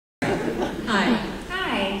Hi.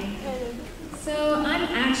 Hi. So I'm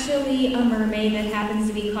actually a mermaid that happens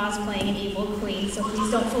to be cosplaying an evil queen, so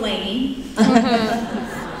please don't fillet me. So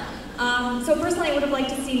personally, I would have liked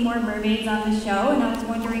to see more mermaids on the show, and I was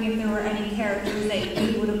wondering if there were any characters that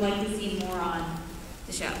you would have liked to see more on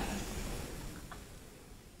the show.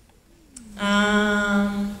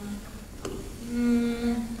 I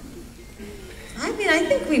mean, I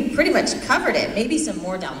think we pretty much covered it. Maybe some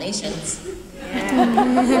more Dalmatians. Yeah.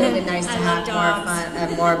 It would have been nice to have more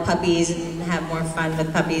fun, more puppies, and have more fun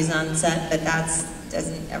with puppies on set, but that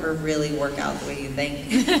doesn't ever really work out the way you think.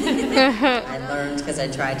 I learned because I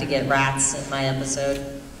tried to get rats in my episode.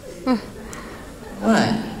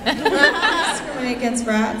 What? Discriminate against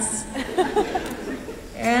rats? They're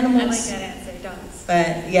animals. I like that answer, dogs.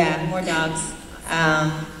 But yeah, more dogs.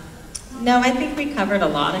 No, I think we covered a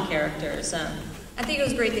lot of characters. I think it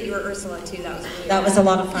was great that you were Ursula too. That was a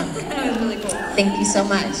lot of fun. That was really cool. Thank you so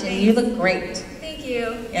much, and you look great. Thank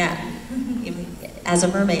you. Yeah, even as a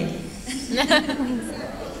mermaid.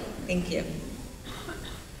 Thank you.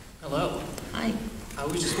 Hello. Hi. I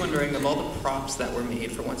was just wondering, of all the props that were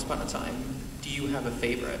made for Once Upon a Time, do you have a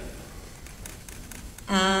favorite?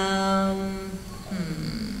 Props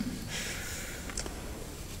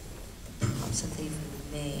that they've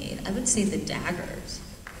made. I would say the daggers.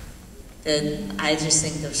 I just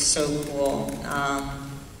think they're so cool.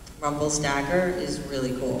 Rumble's dagger is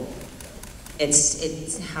really cool. It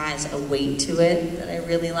has a weight to it that I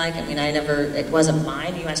really like. I mean, it wasn't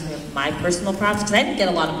mine. You asked me my personal props, because I didn't get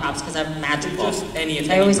a lot of props because I'm magical. Just any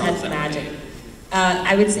I always had magic.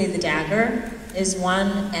 I would say the dagger is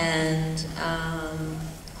one, and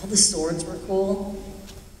all the swords were cool.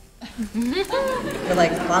 You're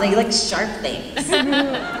like, Lana, you like sharp things.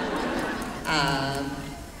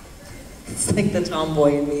 It's like the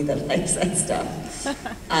tomboy in me that likes that stuff.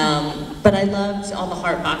 But I loved all the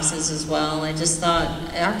heart boxes as well. I just thought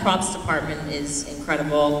our props department is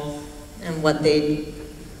incredible, and what they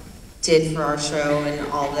did for our show and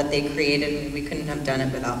all that they created, and we couldn't have done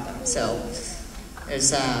it without them. So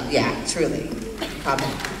there's, yeah, truly,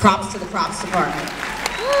 props to the props department.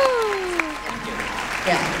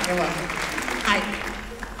 Yeah, you're welcome. Hi.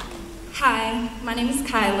 Hi, my name is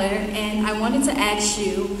Kyler, and I wanted to ask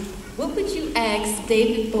you, what would you ask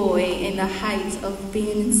David Bowie in the height of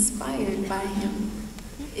being inspired by him,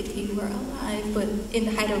 if he were alive, but in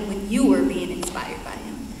the height of when you were being inspired by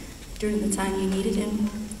him, during the time you needed him?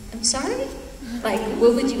 I'm sorry? Like,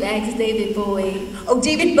 what would you ask David Bowie? Oh,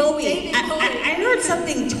 David Bowie. David Bowie. I heard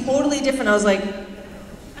something totally different. I was like,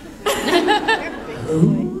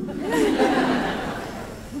 who?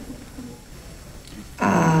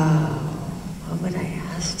 What would I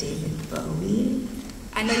ask David Bowie?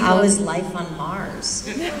 How is life on Mars?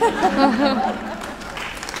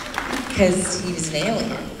 Because he was an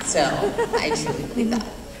alien, so I truly believe that.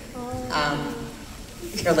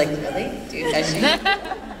 You're like, really? Dude, does she?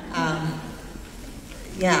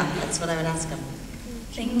 Yeah, that's what I would ask him.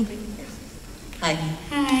 Thank you. Hi.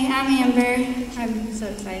 Hi, I'm Amber. I'm so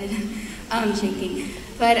excited. I'm shaking.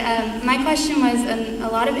 But my question was, in a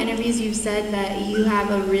lot of interviews you've said that you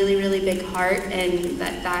have a really, really big heart, and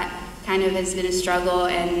that kind of has been a struggle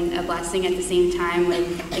and a blessing at the same time,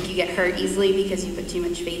 when like you get hurt easily because you put too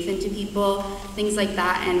much faith into people, things like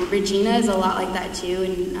that. And Regina is a lot like that too,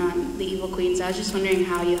 in The Evil Queen. So I was just wondering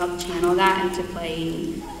how you helped channel that into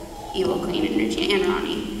playing Evil Queen and Regina and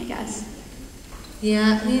Ronnie, I guess.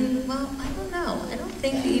 Yeah, I mean, well, I don't know. I don't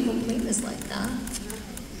think The Evil Queen is like that.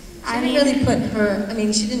 She didn't really put her, I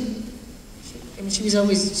mean, she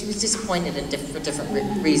was disappointed for different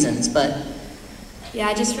reasons, but.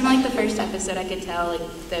 Yeah, just from like the first episode, I could tell like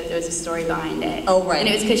there was a story behind it. Oh, right. And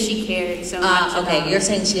it was because she cared so much. Okay, you're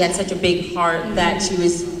saying she had such a big heart that she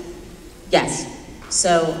was, yes.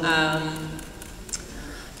 So, I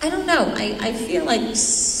don't know. I feel like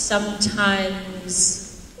sometimes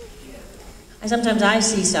I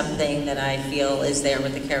see something that I feel is there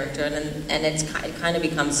with the character, and it kind of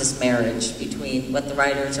becomes this marriage between what the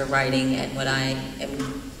writers are writing and what I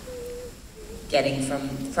am getting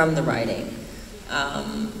from the writing.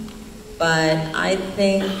 But I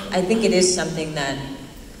think it is something that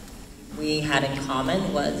we had in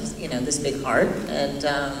common, was, you know, this big heart, and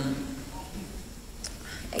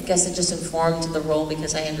I guess it just informed the role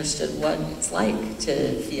because I understood what it's like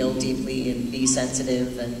to feel deeply and be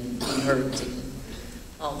sensitive and be hurt and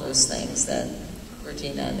all those things that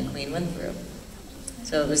Regina and the Queen went through.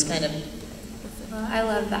 So it was kind of. Well, I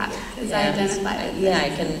love that because I identify with it. Yeah, I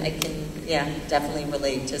can definitely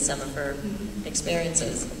relate to some of her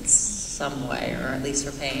experiences in some way, or at least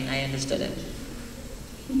her pain. I understood it.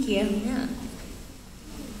 Thank you. Yeah.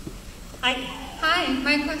 Hi. Hi,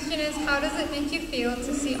 my question is, how does it make you feel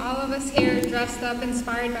to see all of us here dressed up,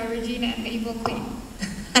 inspired by Regina and the Evil Queen?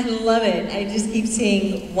 I love it. I just keep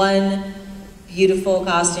seeing one beautiful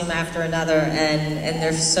costume after another, and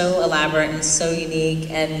they're so elaborate and so unique,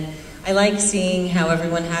 and I like seeing how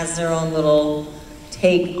everyone has their own little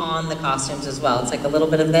take on the costumes as well. It's like a little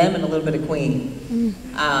bit of them and a little bit of Queen,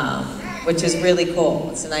 which is really cool.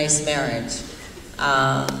 It's a nice marriage.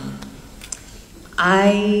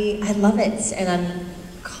 I love it, and I'm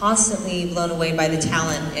constantly blown away by the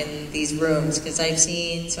talent in these rooms, because I've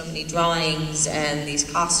seen so many drawings and these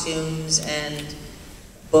costumes and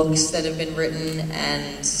books that have been written,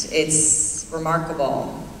 and it's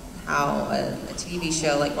remarkable how a TV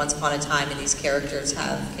show like Once Upon a Time and these characters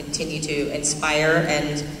have continued to inspire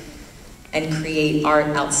and create art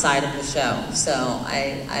outside of the show. So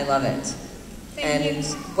I love it. Thank you.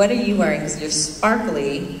 What are you wearing? Because you're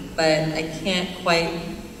sparkly, but I can't quite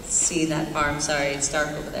see that far. I'm sorry, it's dark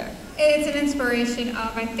over there. It's an inspiration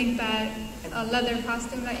of, I think, that leather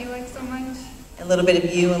costume that you like so much. A little bit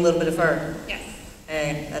of you and a little bit of her. Yes.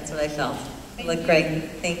 Hey, that's what I felt. You look you. great.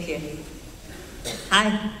 Thank you.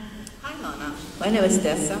 Hi. Hi, Lana. My name is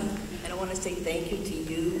Dessa, and I want to say thank you to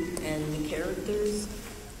you and the characters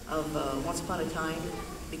of Once Upon a Time,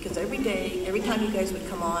 because every time you guys would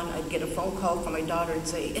come on, I'd get a phone call from my daughter and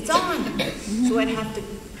say, "It's on!" So I'd have to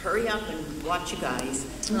hurry up and watch you guys.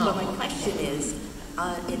 But my question is,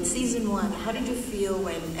 in season 1, how did you feel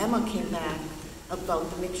when Emma came back about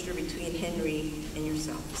the mixture between Henry and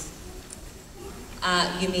yourselves?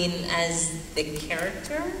 You mean as the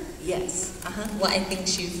character? Yes. Well, I think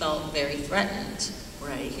she felt very threatened.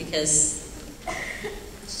 Right. Because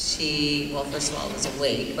she, well, first of all, was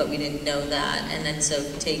awake, but we didn't know that. And then so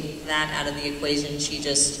if you take that out of the equation, she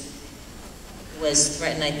just was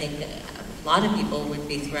threatened. I think a lot of people would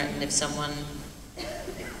be threatened if someone,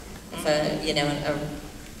 if a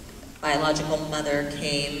biological mother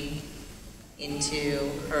came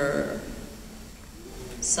into her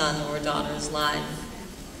son or daughter's life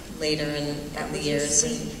later in the years.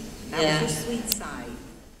 That was your sweet side.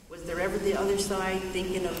 Was there ever the other side,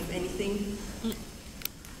 thinking of anything?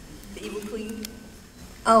 The Evil Queen?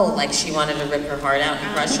 Oh, like she wanted to rip her heart out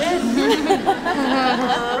and crush it?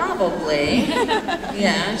 Probably.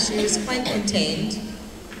 Yeah, she was quite contained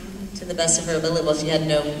to the best of her ability. Well, she had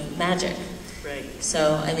no magic. Right.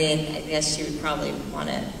 So, I mean, I guess she would probably want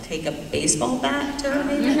to take a baseball bat to her,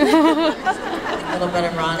 maybe? A little bit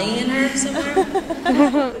of Ronnie in her somewhere?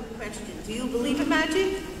 Good question. Do you believe in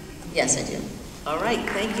magic? Yes, I do. All right.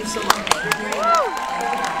 Thank you so much.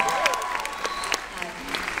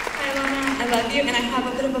 Hi, Lana. I love you, and I have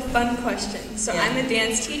a bit of a fun question. So I'm a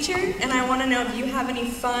dance teacher, and I want to know if you have any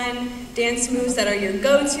fun dance moves that are your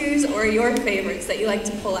go-tos or your favorites that you like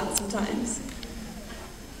to pull out sometimes.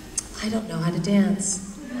 I don't know how to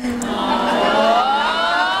dance.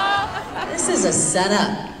 This is a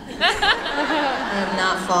setup. I'm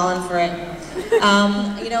not falling for it.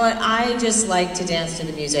 You know what? I just like to dance to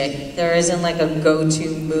the music. There isn't like a go-to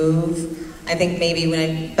move. I think maybe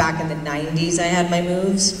back in the 90s I had my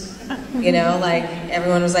moves. You know, like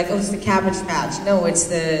everyone was like, oh, it's the Cabbage Patch. No, it's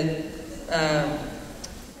the,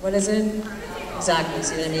 what is it? Exactly,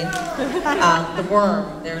 see what I mean? The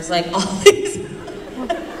worm. There's like all these,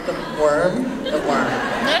 the worm.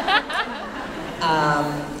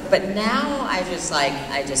 But now I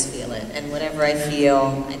just feel it. And whatever I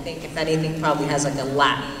feel, I think if anything probably has like a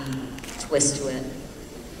Latin twist to it.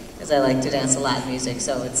 Because I like to dance to Latin music,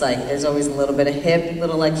 so it's like there's always a little bit of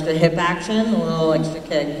little extra hip action, a little extra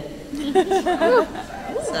kick.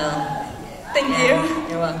 So, Thank you.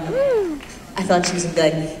 You're welcome. I thought she was gonna be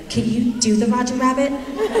like, can you do the Roger Rabbit?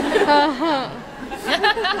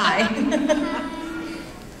 Hi.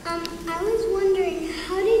 I was wondering,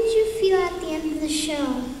 how did you feel at the end of the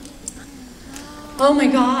show? Oh my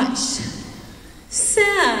gosh.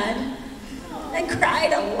 Sad. I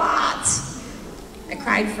cried a lot. I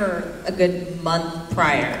cried for a good month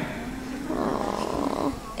prior.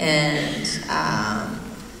 And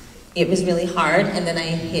it was really hard. And then I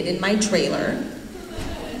hid in my trailer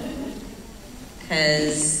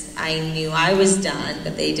because I knew I was done,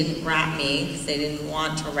 but they didn't wrap me because they didn't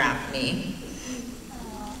want to wrap me.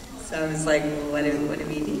 So I was like, well, what do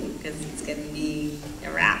we do? Because it's going to be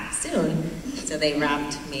a wrap soon. So they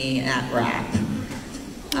wrapped me at wrap.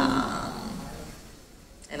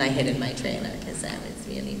 And I hid in my trailer because I was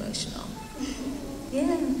really emotional.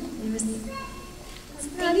 Yeah, it's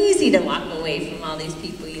not easy to walk away from all these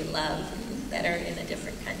people you love that are in a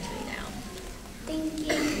different country now. Thank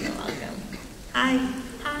you. You're welcome. Hi.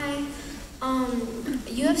 Hi.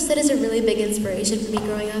 You have stood as a really big inspiration for me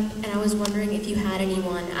growing up, and I was wondering if you had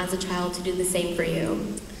anyone as a child to do the same for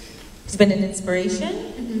you. It's been an inspiration?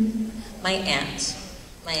 Mm-hmm. My aunt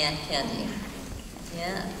Candy.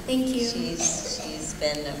 Yeah. Thank you. She's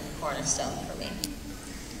been a cornerstone for me.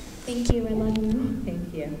 Thank you. I love you.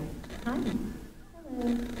 Thank you. Hi.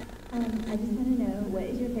 Hello. I just want to know, what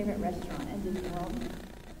is your favorite restaurant in Disney World?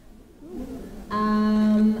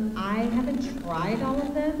 I haven't tried all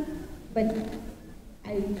of them, but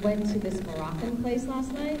I went to this Moroccan place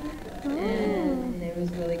last night, and it was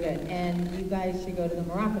really good. And you guys should go to the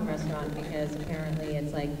Moroccan restaurant because apparently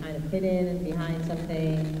it's like kind of hidden and behind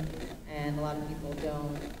something, and a lot of people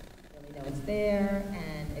don't really know it's there,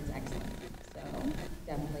 and it's excellent. So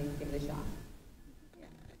definitely give it a shot. Yeah.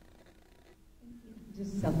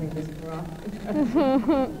 Just something this Moroccan.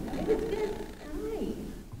 It's good. Hi.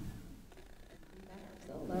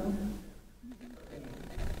 Hello.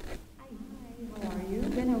 Hi. How are you?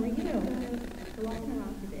 Good. How are you? So walking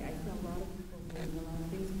around today, I saw a lot of people doing a lot of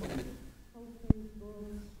things for you. Posters,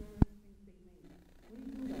 books, shirts, things they made. What do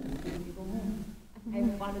you do then? When you go home? I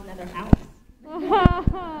bought another house.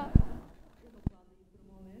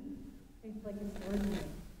 It's like a storage unit.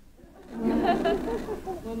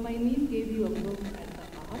 Well, my niece gave you a book at the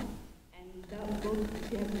op, and that book,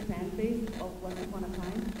 she has a fan base of Once Upon a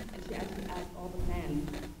Time, and she actually asked all the fans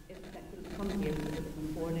if that could come here because they can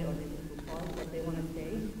afford it or they can afford what they want to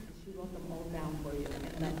stay, and she wrote them all down for you.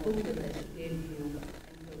 And that book that she gave you,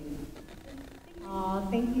 and so oh,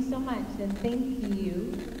 thank you so much, and thank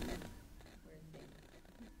you.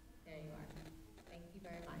 There you are. Thank you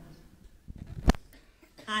very much.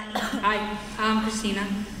 Hi, I'm Christina.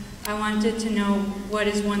 I wanted to know, what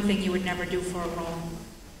is one thing you would never do for a role?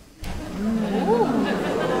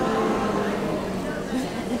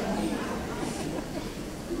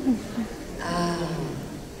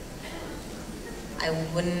 I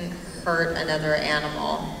wouldn't hurt another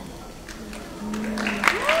animal.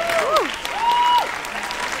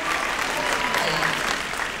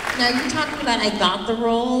 Now you're talking about I got the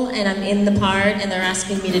role and I'm in the part and they're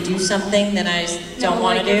asking me to do something that I don't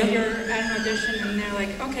want to do? If you're at an audition and they're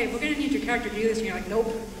like, okay, we're going to need your character to do this, and you're like,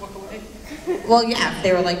 nope, walk away. Well, yeah, if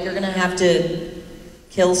they were like, you're going to have to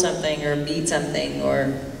kill something or beat something,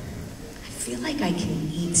 or I feel like I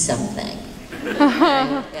can eat something.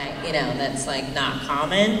 Yeah, you know, that's like not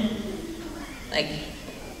common. Like,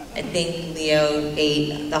 I think Leo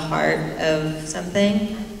ate the heart of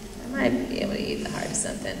something. I might be able to eat the heart of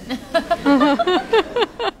something.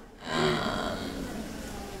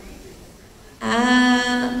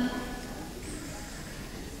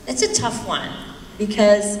 It's a tough one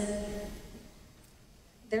because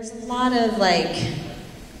there's a lot of like,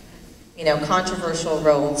 you know, controversial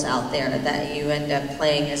roles out there that you end up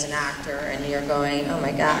playing as an actor and you're going, oh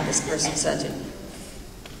my God, this person's such a, I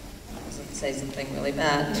was going to say something really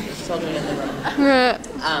bad, there's children in the room.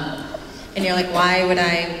 And you're like, why would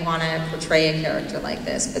I want to portray a character like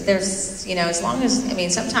this? But there's, you know, as long as, I mean,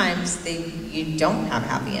 sometimes you don't have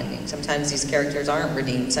happy endings. Sometimes these characters aren't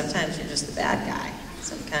redeemed. Sometimes you're just the bad guy.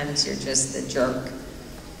 Sometimes you're just the jerk.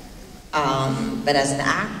 But as an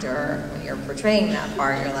actor, when you're portraying that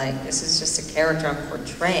part, you're like, this is just a character I'm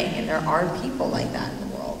portraying, and there are people like that in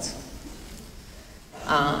the world.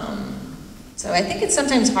 So I think it's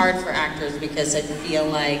sometimes hard for actors because I feel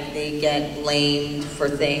like they get blamed for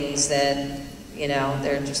things that, you know,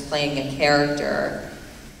 they're just playing a character,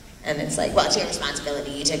 and it's like, well, it's your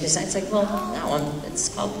responsibility, you take this. It's like, well, no, it's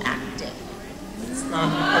called acting. It's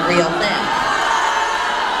not a real thing.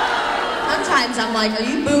 Sometimes I'm like, are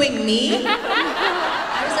you booing me?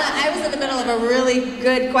 I was in the middle of a really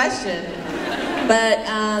good question, but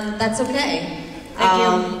that's okay.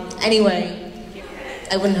 Anyway,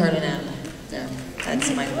 I wouldn't hurt an animal. No, that's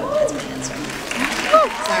my answer.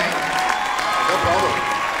 Sorry. No problem.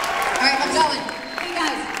 All right, I'm going. Hey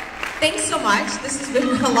guys, thanks so much. This has been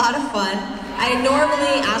a lot of fun. I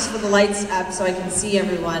normally ask for the lights up so I can see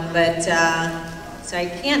everyone, but so I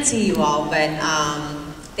can't see you all, but.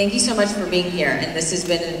 Thank you so much for being here, and this has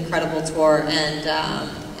been an incredible tour, and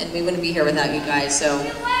we wouldn't be here without you guys, so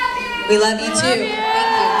we love you too. Thank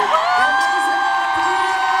you.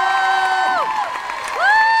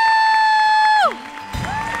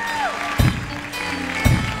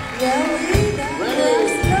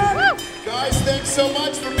 Guys, thanks so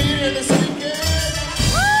much for being here this weekend.